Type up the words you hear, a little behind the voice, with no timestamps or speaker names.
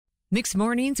Mixed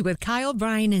Mornings with Kyle,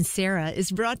 Brian, and Sarah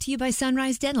is brought to you by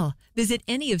Sunrise Dental. Visit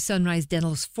any of Sunrise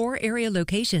Dental's 4 area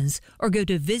locations or go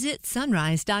to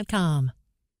visitsunrise.com.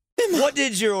 What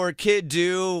did your kid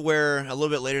do where a little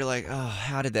bit later, like, oh,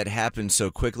 how did that happen so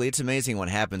quickly? It's amazing what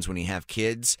happens when you have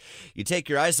kids. You take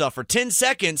your eyes off for 10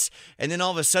 seconds, and then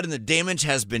all of a sudden the damage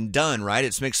has been done, right?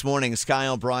 It's Mixed Mornings.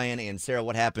 Kyle, Brian, and Sarah,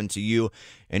 what happened to you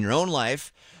in your own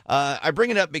life? I bring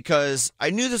it up because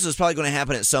I knew this was probably going to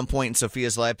happen at some point in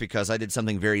Sophia's life because I did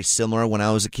something very similar when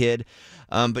I was a kid.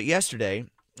 But yesterday,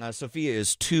 Sofia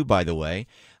is 2, by the way,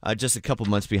 just a couple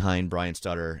months behind Brian's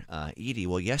daughter, Edie.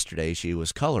 Well, yesterday she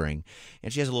was coloring,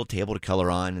 and she has a little table to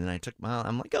color on, and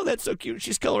I'm like, oh, that's so cute.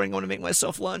 She's coloring. I want to make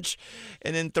myself lunch.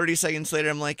 And then 30 seconds later,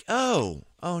 I'm like, oh,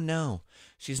 no.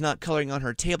 She's not coloring on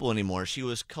her table anymore. She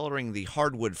was coloring the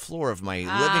hardwood floor of my living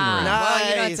room.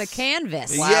 Nice. Well, it's a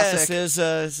canvas. Yes, it's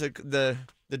the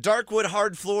dark wood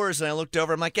hard floors, and I looked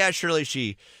over. I'm like, yeah, surely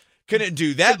she couldn't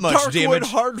do that much damage. Dark wood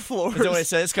hard floors. Is that what I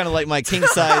said? It's kind of like my king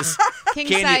size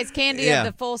candy of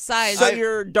the full size. So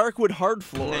your dark wood hard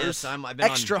floors, yes, I've been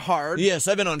extra hard. Yes,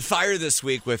 I've been on fire this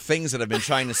week with things that I've been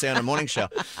trying to say on our morning show.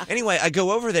 Anyway, I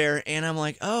go over there, and I'm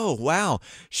like, oh, wow.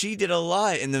 She did a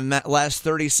lot in the last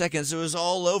 30 seconds. It was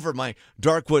all over my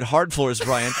dark wood hard floors,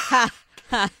 Brian.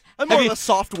 I'm more of a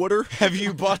soft wooder. Have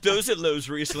you bought those at Lowe's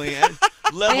recently?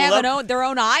 They have their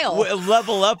own aisle.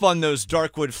 Level up on those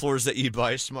dark wood floors that you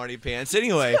buy, Smarty Pants.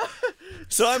 Anyway,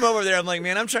 so I'm over there. I'm like,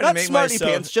 man, I'm trying to make Smarty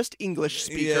myself. Pants, just English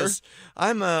speaker. Yes.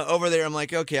 I'm over there. I'm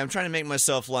like, okay, I'm trying to make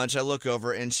myself lunch. I look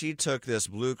over, and she took this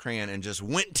blue crayon and just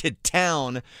went to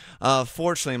town.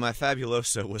 Fortunately, my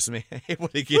Fabuloso was able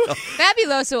to get off.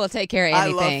 Fabuloso will take care of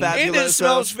anything. I love Fabuloso. And it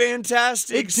smells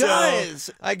fantastic. It does.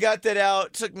 So I got that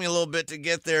out. Took me a little bit to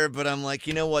get there, but I'm like,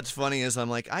 you know what's funny is I'm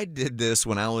like, I did this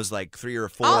when I was like 3 or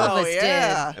 4. All of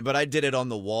us did. But I did it on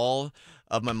the wall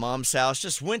of my mom's house.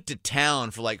 Just went to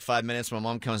town for like 5 minutes. My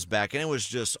mom comes back, and it was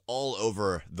just all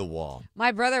over the wall.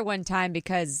 My brother one time,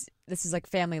 because this is like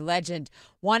family legend,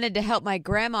 wanted to help my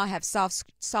grandma have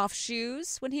soft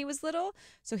shoes when he was little.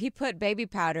 So he put baby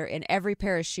powder in every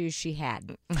pair of shoes she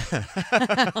had.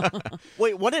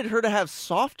 Wait, wanted her to have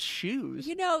soft shoes?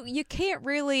 You know, you can't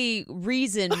really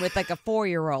reason with like a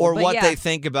 4-year-old. Or what they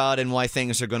think about and why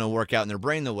things are going to work out in their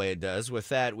brain the way it does. With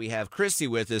that, we have Christy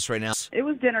with us right now. It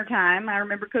was dinner time. I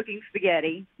remember cooking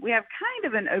spaghetti. We have kind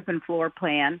of an open floor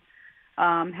plan.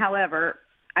 However,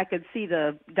 I could see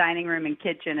the dining room and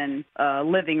kitchen and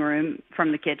living room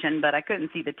from the kitchen, but I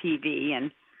couldn't see the TV. And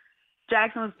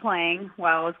Jackson was playing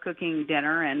while I was cooking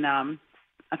dinner, and I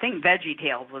think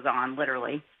VeggieTales was on,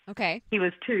 literally. Okay. He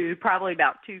was 2, probably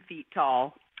about 2 feet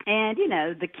tall. And, you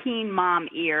know, the keen mom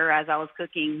ear as I was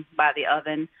cooking by the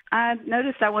oven, I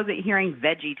noticed I wasn't hearing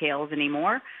VeggieTales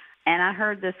anymore. And I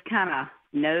heard this kind of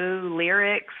no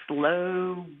lyrics,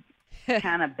 low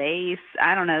kind of bass,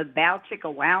 I don't know, bow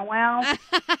chicka wow wow.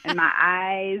 And my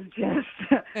eyes just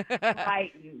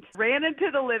brightened. Ran into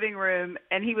the living room,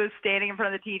 and he was standing in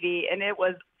front of the TV, and it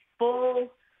was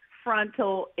full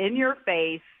frontal, in your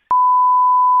face.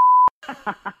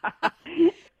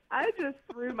 I just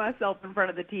threw myself in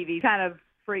front of the TV, kind of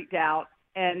freaked out.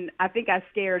 And I think I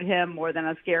scared him more than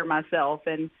I scared myself.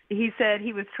 And he said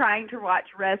he was trying to watch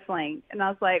wrestling. And I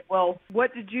was like, well,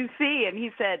 what did you see? And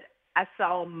he said, I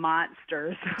saw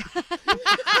monsters.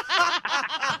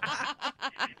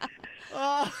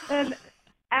 And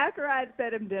after I'd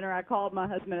fed him dinner, I called my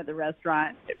husband at the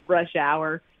restaurant at rush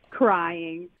hour,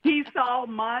 crying. He saw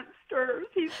monsters.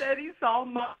 He said he saw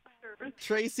monsters.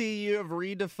 Tracy, you have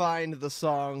redefined the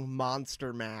song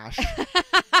Monster Mash.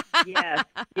 Yes.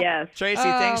 Tracy,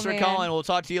 thanks for calling. We'll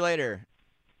talk to you later.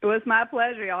 It was my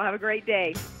pleasure. Y'all have a great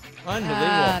day.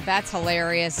 Unbelievable. That's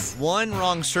hilarious. One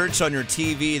wrong search on your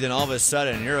TV, then all of a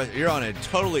sudden you're on a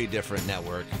totally different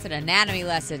network. That's an anatomy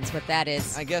lessons, what that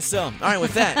is. I guess so. All right,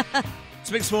 with that,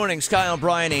 it's Mixed Mornings. Kyle,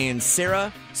 Brian, and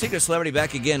Sarah. Secret Celebrity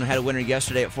back again. Had a winner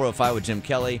yesterday at 4:05 with Jim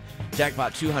Kelly.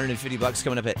 Jackpot $250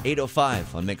 coming up at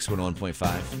 8:05 on Mix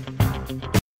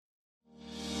 101.5.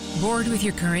 Bored with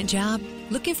your current job?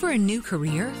 Looking for a new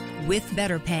career? With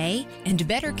better pay and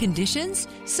better conditions?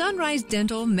 Sunrise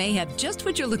Dental may have just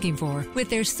what you're looking for with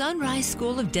their Sunrise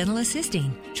School of Dental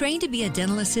Assisting. Trained to be a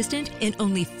dental assistant in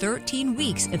only 13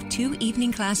 weeks of 2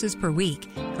 evening classes per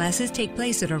week. Classes take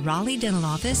place at a Raleigh dental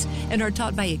office and are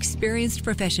taught by experienced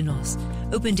professionals.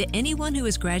 Open to anyone who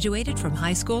has graduated from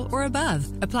high school or above.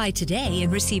 Apply today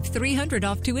and receive $300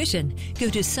 off tuition. Go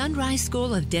to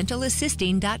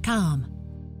sunriseschoolofdentalassisting.com.